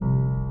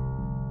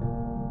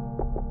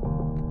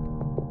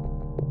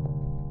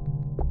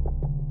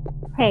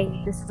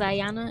Hey, this is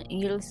Ayana, and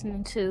you're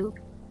listening to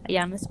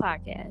Ayana's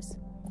podcast.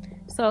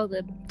 So,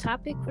 the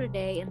topic for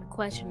today and the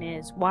question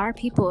is, why are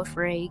people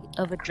afraid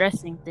of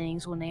addressing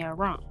things when they are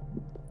wrong?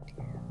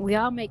 We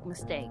all make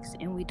mistakes,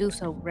 and we do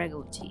so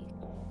regularly.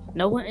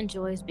 No one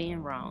enjoys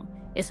being wrong.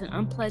 It's an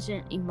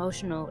unpleasant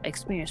emotional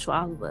experience for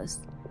all of us.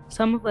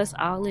 Some of us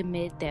all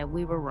admit that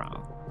we were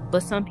wrong,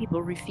 but some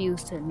people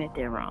refuse to admit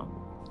they're wrong.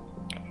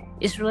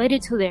 It's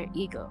related to their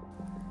ego,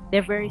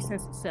 their very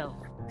sense of self.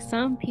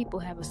 Some people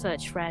have a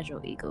such fragile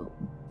ego.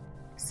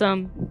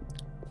 Some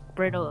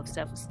brittle of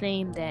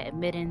self-esteem that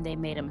admitting they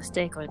made a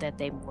mistake or that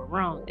they were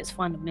wrong is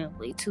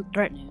fundamentally too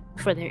threatening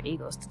for their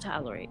egos to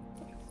tolerate.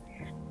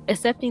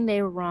 Accepting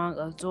they were wrong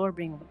or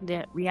absorbing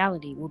that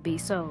reality will be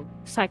so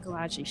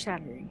psychologically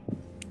shattering.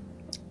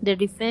 Their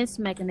defense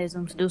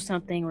mechanisms do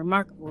something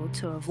remarkable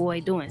to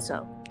avoid doing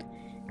so.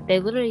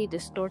 They literally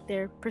distort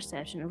their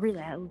perception of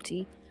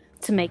reality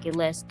to make it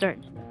less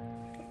threatening.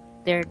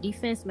 Their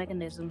defense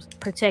mechanisms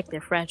protect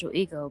their fragile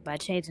ego by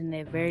changing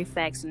their very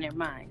facts in their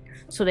mind,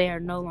 so they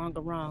are no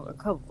longer wrong or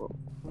culpable.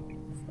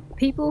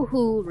 People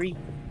who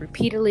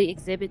repeatedly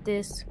exhibit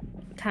this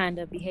kind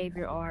of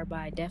behavior are,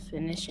 by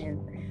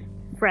definition,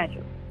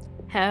 fragile.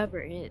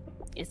 However,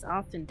 it's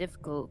often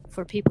difficult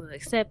for people to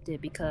accept it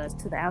because,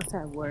 to the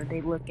outside world,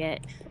 they look at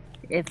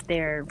if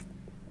they're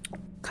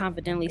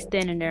confidently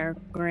standing their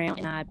ground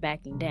and not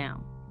backing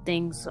down.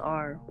 Things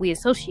are we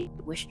associate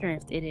with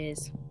strength. It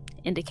is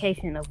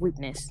indication of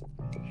weakness.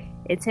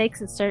 It takes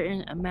a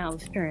certain amount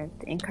of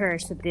strength and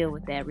courage to deal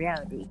with that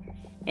reality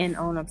and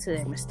own up to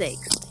their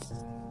mistakes.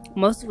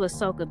 Most of us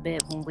sulk a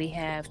bit when we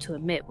have to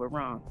admit we're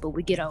wrong, but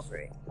we get over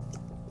it.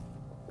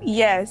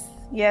 Yes,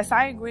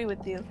 I agree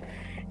with you.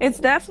 It's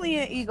definitely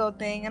an ego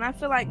thing, and I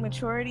feel like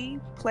maturity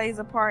plays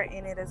a part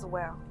in it as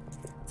well.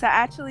 To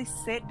actually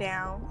sit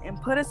down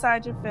and put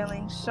aside your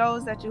feelings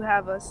shows that you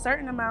have a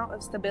certain amount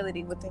of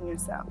stability within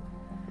yourself.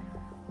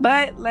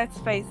 But let's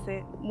face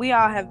it, we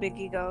all have big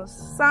egos,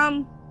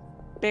 some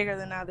bigger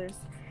than others.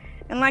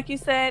 And like you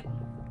said,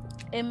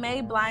 it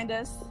may blind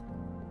us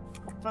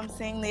from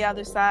seeing the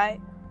other side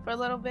for a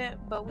little bit,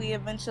 but we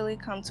eventually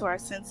come to our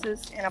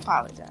senses and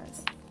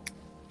apologize.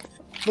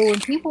 But when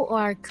people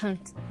are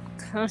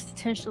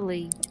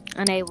constitutionally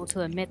unable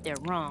to admit they're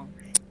wrong,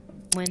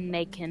 when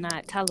they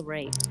cannot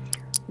tolerate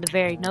the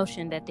very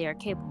notion that they are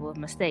capable of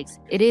mistakes,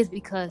 it is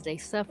because they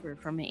suffer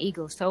from an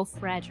ego so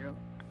fragile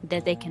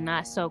that they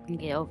cannot soak and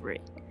get over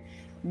it.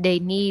 They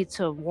need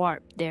to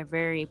warp their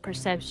very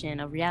perception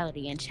of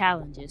reality and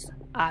challenges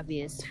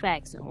obvious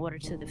facts in order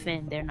to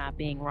defend their not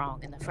being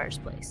wrong in the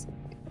first place.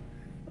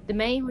 The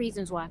main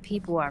reasons why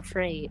people are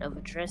afraid of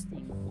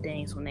addressing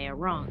things when they are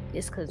wrong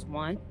is because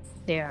one,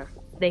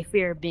 they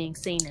fear being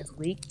seen as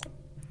weak.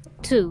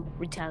 Two,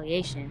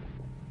 retaliation.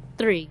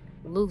 Three,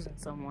 losing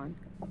someone.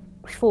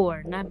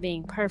 Four, not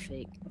being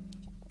perfect.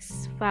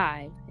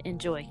 Five,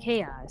 enjoy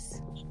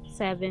chaos.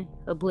 Seven,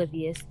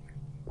 oblivious.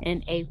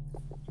 And eight,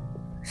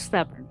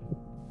 stubborn.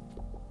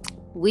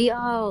 We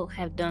all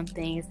have done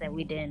things that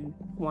we didn't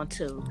want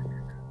to,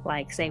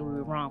 like, say we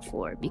were wrong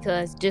for.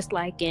 Because just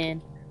like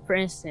for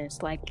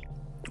instance, like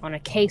on a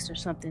case or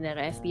something that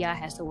an FBI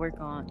has to work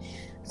on,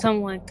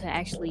 someone could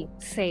actually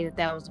say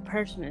that was the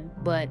person,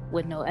 but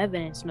with no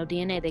evidence, no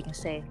DNA, they can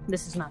say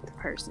this is not the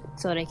person.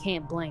 So they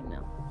can't blame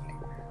them.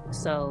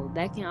 So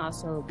that can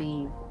also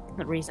be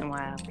the reason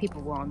why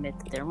people won't admit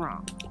that they're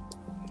wrong.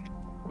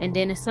 And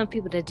then there's some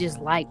people that just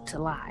like to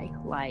lie,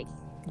 like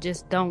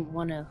just don't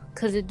want to,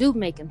 because it do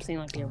make them seem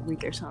like they're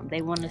weak or something.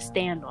 They want to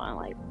stand on,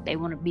 like they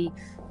want to be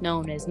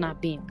known as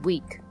not being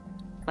weak,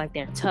 like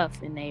they're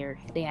tough and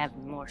they have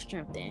more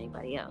strength than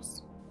anybody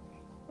else.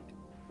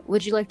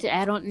 Would you like to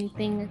add on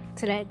anything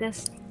to that,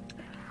 Des?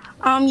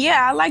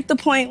 Yeah, I like the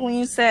point when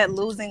you said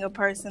losing a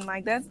person.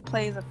 Like that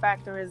plays a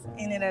factor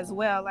in it as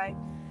well. Like,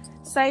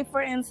 say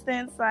for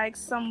instance, like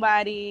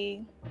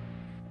somebody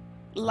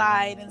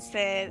lied and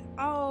said,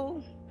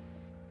 "Oh,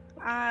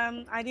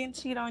 I didn't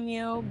cheat on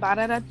you," ba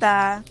da da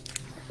da.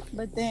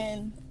 But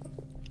then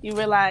you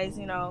realize,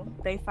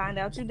 they find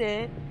out you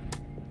did.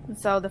 And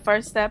so the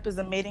first step is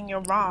admitting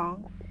you're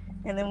wrong.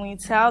 And then when you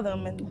tell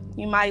them, and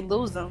you might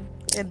lose them,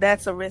 and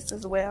that's a risk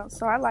as well.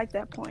 So I like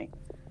that point.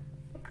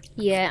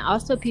 Yeah,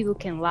 also people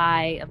can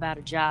lie about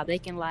a job. They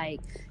can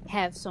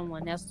have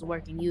someone else's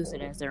work and use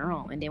it as their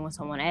own. And then when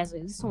someone asks,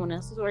 is this someone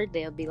else's work?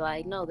 They'll be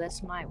like, no,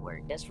 that's my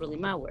work. That's really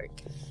my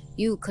work.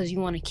 Because you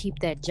want to keep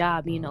that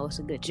job, it's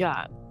a good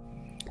job.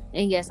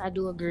 And yes, I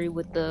do agree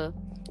with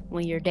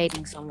when you're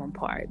dating someone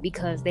part,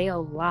 because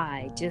they'll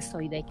lie just so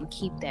they can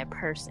keep that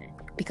person,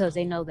 because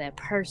they know that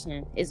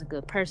person is a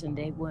good person.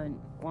 They wouldn't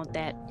want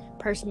that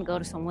person to go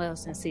to someone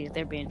else and see if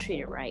they're being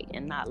treated right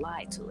and not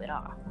lied to at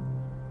all.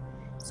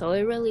 So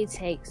it really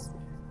takes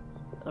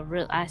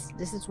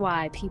this is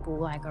why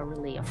people are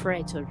really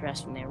afraid to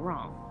address when they're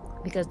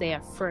wrong, because they're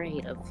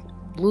afraid of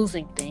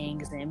losing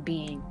things and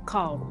being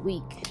called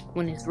weak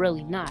when it's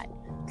really not.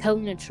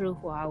 Telling the truth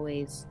will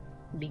always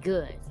be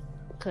good,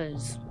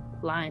 because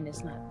lying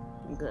is not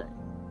good.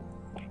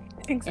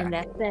 Exactly. And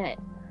that's that.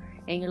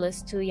 And you're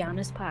listening to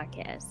Yana's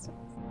podcast.